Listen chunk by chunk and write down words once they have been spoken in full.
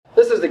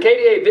This is the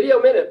KDA Video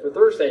Minute for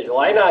Thursday,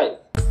 July 9th.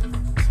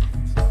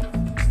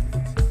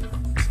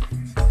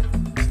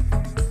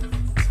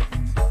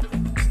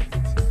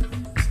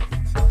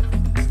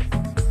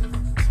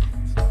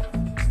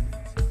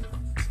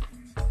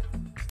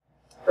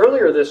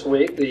 Earlier this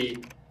week, the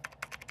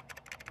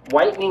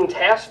Whitening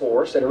Task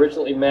Force that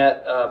originally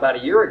met about a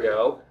year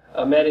ago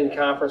met in a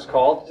conference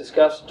call to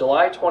discuss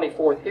July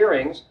 24th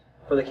hearings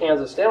for the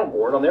Kansas Dental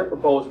Board on their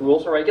proposed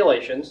rules and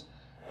regulations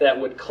that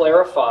would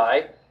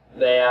clarify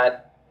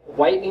that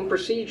whitening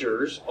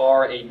procedures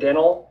are a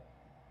dental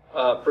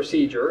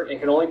procedure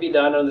and can only be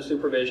done under the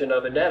supervision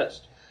of a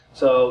dentist.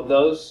 So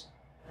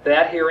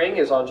that hearing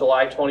is on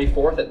July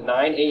 24th at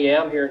 9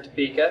 a.m. here in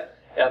Topeka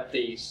at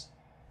the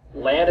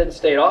Landed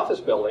State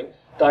Office Building.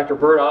 Dr.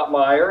 Bert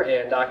Ottmeyer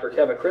and Dr.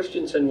 Kevin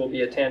Christensen will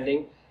be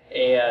attending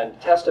and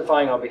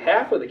testifying on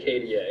behalf of the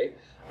KDA,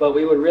 but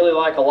we would really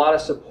like a lot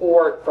of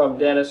support from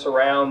dentists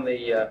around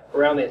the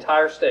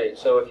entire state.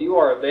 So if you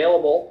are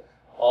available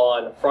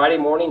on Friday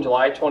morning,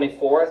 July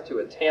 24th, to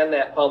attend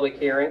that public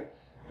hearing,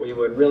 we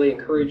would really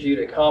encourage you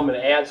to come and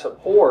add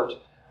support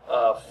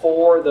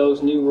for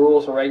those new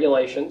rules and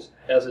regulations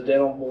as the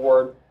dental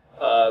board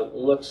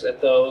looks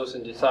at those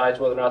and decides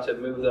whether or not to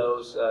move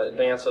those,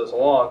 advance those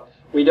along.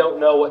 We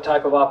don't know what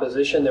type of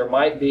opposition there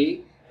might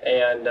be,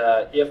 and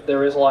if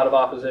there is a lot of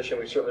opposition,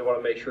 we certainly want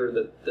to make sure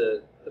that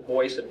the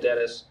voice of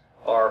dentists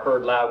are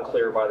heard loud and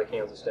clear by the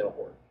Kansas Dental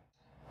Board.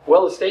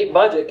 Well, the state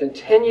budget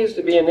continues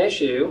to be an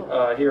issue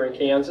here in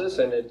Kansas,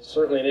 and it's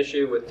certainly an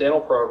issue with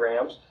dental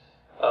programs.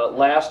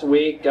 Last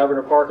week,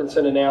 Governor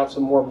Parkinson announced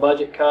some more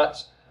budget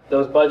cuts.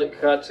 Those budget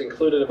cuts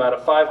included about a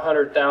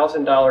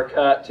 $500,000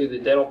 cut to the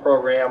dental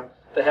program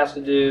that has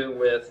to do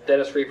with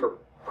dentistry for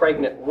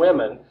pregnant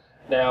women.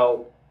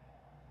 Now,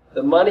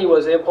 the money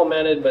was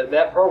implemented, but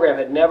that program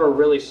had never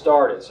really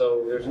started,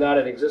 so there's not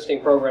an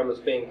existing program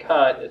that's being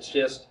cut. It's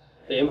just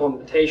the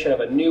implementation of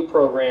a new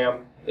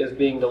program is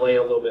being delayed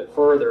a little bit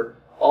further.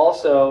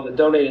 Also, the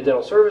Donated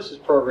Dental Services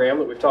program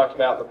that we've talked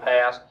about in the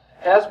past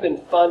has been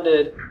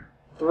funded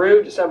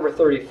through December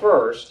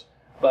 31st,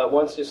 but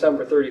once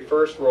December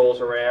 31st rolls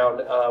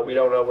around, we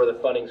don't know where the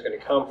funding is going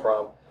to come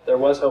from. There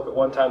was hope at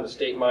one time the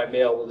state might be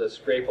able to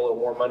scrape a little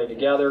more money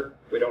together.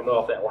 We don't know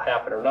if that will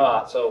happen or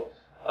not. So,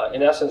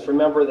 in essence,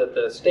 remember that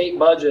the state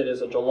budget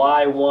is a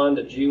July 1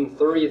 to June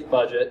 30th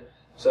budget,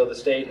 so the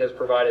state has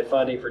provided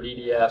funding for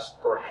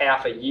DDS for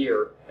half a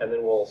year, and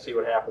then we'll see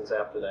what happens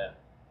after that.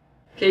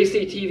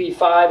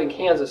 KCTV5 in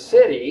Kansas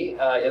City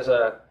is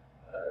a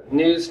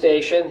news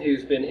station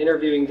who's been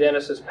interviewing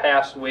dentists this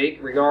past week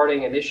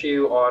regarding an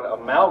issue on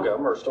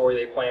amalgam, or story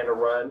they plan to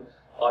run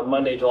on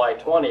Monday, July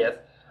 20th.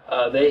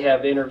 They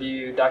have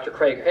interviewed Dr.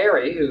 Craig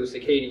Harry, who's the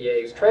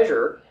KDA's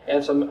treasurer,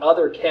 and some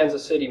other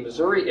Kansas City,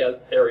 Missouri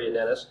area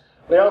dentists.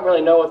 We don't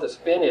really know what the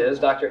spin is.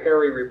 Dr.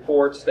 Harry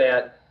reports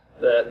that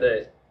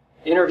the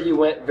interview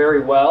went very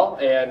well,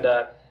 and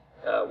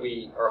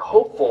we are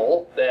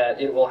hopeful that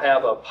it will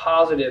have a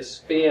positive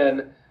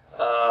spin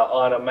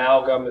on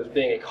amalgam as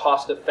being a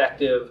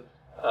cost-effective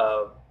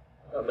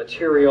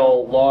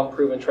material,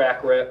 long-proven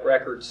track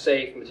record,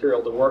 safe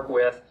material to work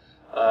with,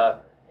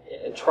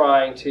 and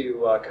trying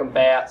to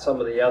combat some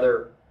of the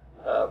other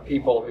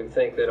people who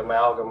think that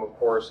amalgam, of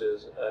course,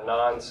 is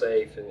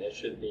non-safe and it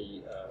should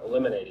be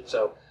eliminated.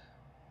 So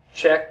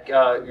check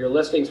your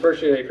listings,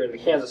 especially if you're in the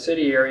Kansas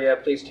City area.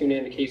 Please tune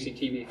in to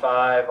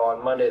KCTV5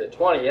 on Monday the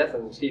 20th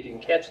and see if you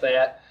can catch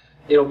that.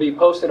 It'll be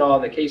posted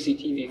on the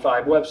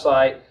KCTV5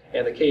 website,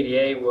 and the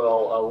KDA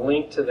will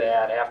link to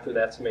that after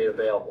that's made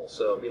available.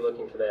 So be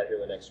looking for that here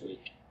the next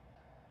week.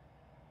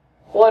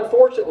 Well,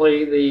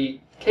 unfortunately, the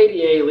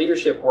KDA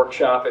Leadership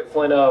Workshop at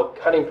Flint Oak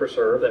Hunting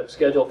Preserve that was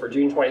scheduled for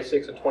June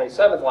 26th and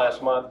 27th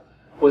last month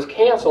was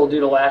canceled due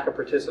to lack of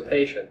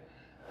participation.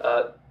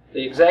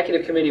 The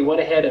Executive Committee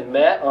went ahead and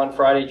met on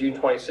Friday, June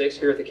 26th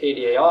here at the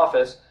KDA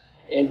office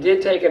and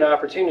did take an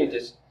opportunity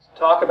to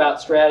talk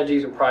about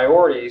strategies and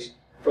priorities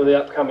for the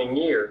upcoming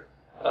year.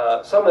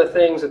 Some of the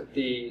things that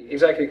the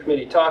Executive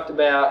Committee talked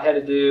about had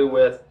to do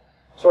with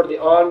sort of the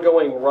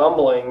ongoing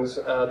rumblings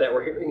that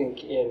we're hearing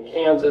in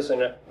Kansas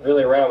and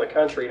really around the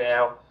country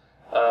now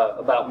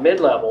about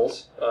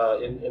mid-levels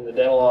in the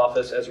dental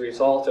office as a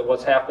result of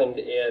what's happened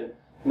in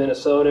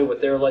Minnesota with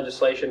their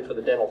legislation for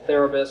the dental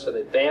therapists and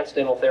the advanced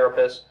dental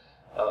therapists.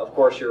 Of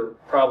course, you're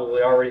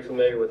probably already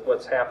familiar with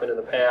what's happened in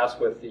the past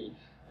with the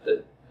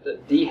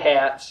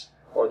DHATs,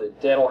 or the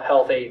dental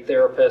health aid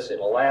therapists in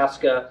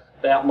Alaska.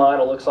 That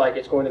model looks like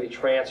it's going to be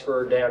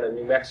transferred down to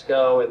New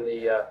Mexico in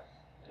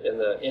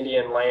the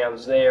Indian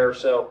lands there.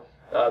 So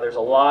there's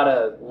a lot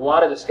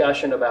of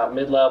discussion about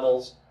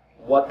mid-levels,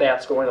 what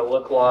that's going to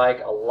look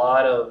like. A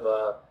lot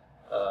of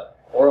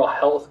oral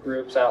health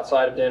groups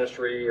outside of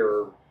dentistry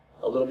are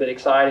a little bit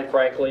excited,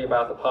 frankly,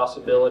 about the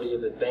possibility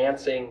of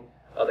advancing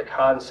the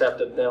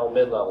concept of dental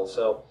mid-levels.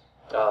 So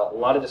a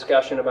lot of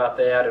discussion about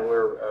that, and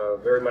we're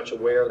very much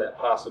aware of that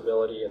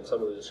possibility and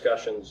some of the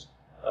discussions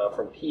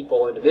from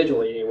people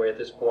individually anyway at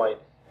this point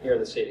here in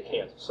the state of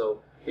Kansas.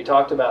 So we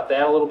talked about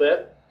that a little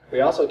bit.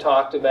 We also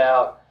talked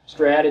about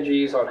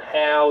strategies on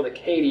how the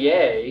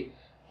KDA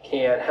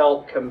can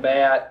help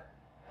combat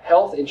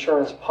health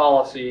insurance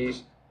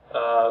policies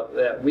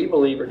that we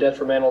believe are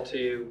detrimental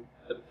to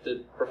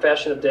the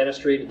profession of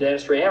dentistry, to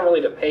dentistry, and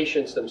really to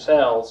patients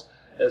themselves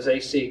as they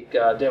seek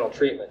dental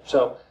treatment.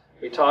 So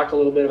we talked a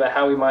little bit about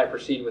how we might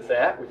proceed with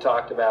that. We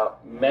talked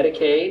about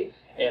Medicaid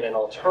and an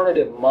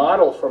alternative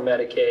model for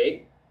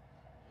Medicaid,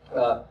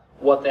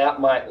 what that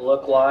might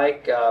look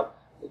like,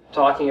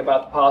 talking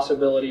about the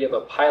possibility of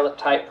a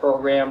pilot-type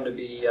program to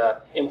be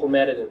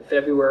implemented in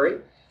February.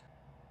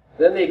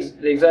 Then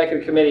the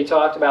executive committee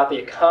talked about the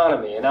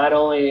economy, and not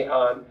only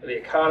on the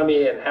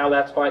economy and how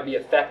that might be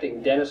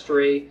affecting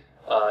dentistry,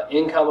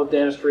 income of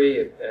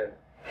dentistry, and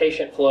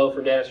patient flow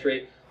for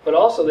dentistry, but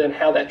also then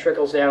how that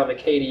trickles down to the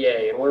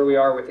KDA and where we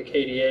are with the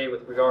KDA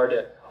with regard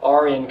to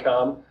our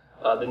income,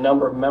 the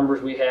number of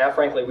members we have.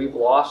 Frankly, we've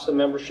lost some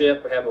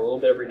membership. We have a little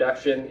bit of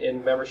reduction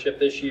in membership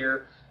this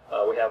year.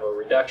 We have a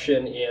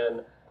reduction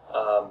in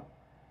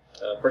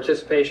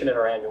participation in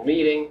our annual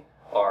meeting.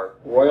 Our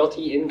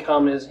royalty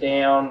income is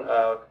down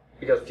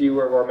because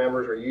fewer of our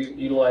members are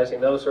utilizing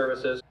those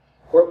services.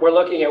 We're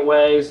looking at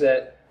ways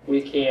that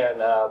we can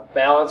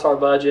balance our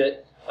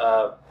budget,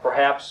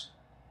 perhaps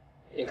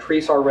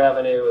increase our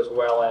revenue as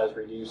well as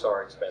reduce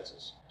our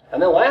expenses. And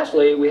then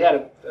lastly, we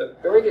had a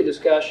very good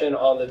discussion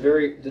on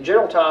the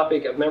general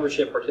topic of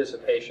membership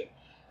participation.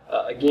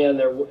 Again,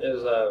 there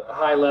is a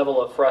high level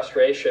of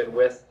frustration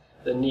with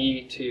the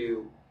need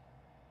to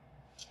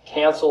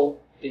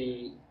cancel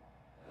the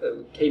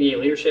KDA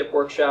Leadership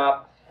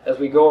Workshop. As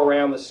we go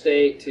around the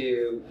state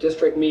to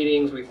district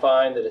meetings, we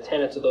find that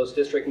attendance of those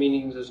district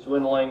meetings is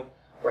dwindling.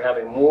 We're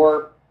having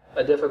more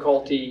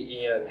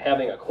difficulty in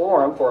having a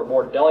quorum for a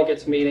Board of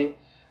Delegates meeting.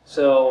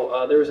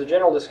 So there was a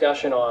general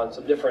discussion on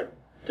some different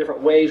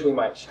ways we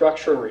might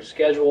structure and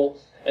reschedule,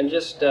 and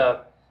just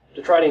to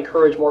try to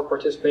encourage more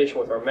participation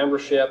with our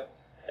membership,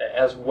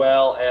 as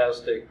well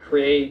as to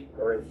create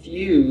or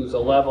infuse a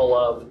level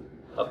of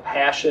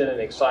passion and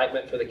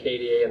excitement for the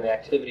KDA and the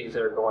activities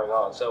that are going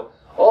on. So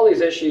all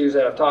these issues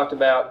that I've talked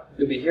about,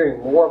 you'll be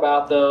hearing more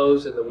about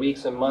those in the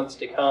weeks and months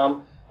to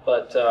come.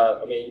 But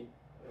I mean,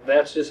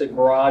 that's just a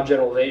broad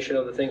generalization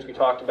of the things we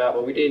talked about,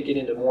 but we did get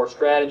into more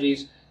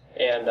strategies,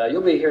 and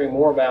you'll be hearing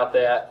more about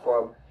that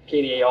from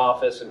KDA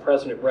office and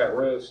President Brett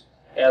Roos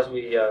as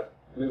we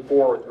move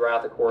forward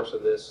throughout the course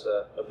of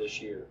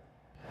this year.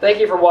 Thank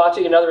you for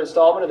watching another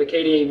installment of the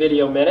KDA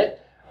Video Minute.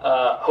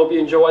 Hope you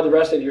enjoy the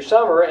rest of your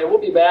summer, and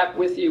we'll be back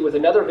with you with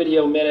another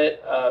Video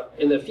Minute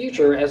in the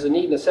future as the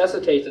need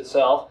necessitates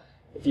itself.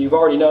 If you've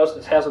already noticed,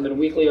 this hasn't been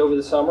weekly over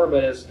the summer,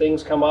 but as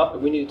things come up that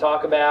we need to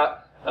talk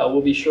about,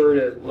 we'll be sure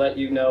to let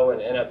you know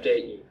and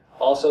update you.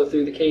 Also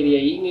through the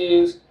KDA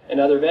News and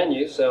other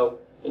venues. So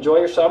enjoy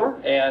your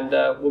summer, and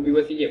we'll be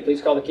with you again.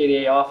 Please call the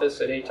KDA office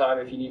at any time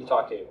if you need to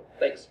talk to anyone.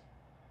 Thanks.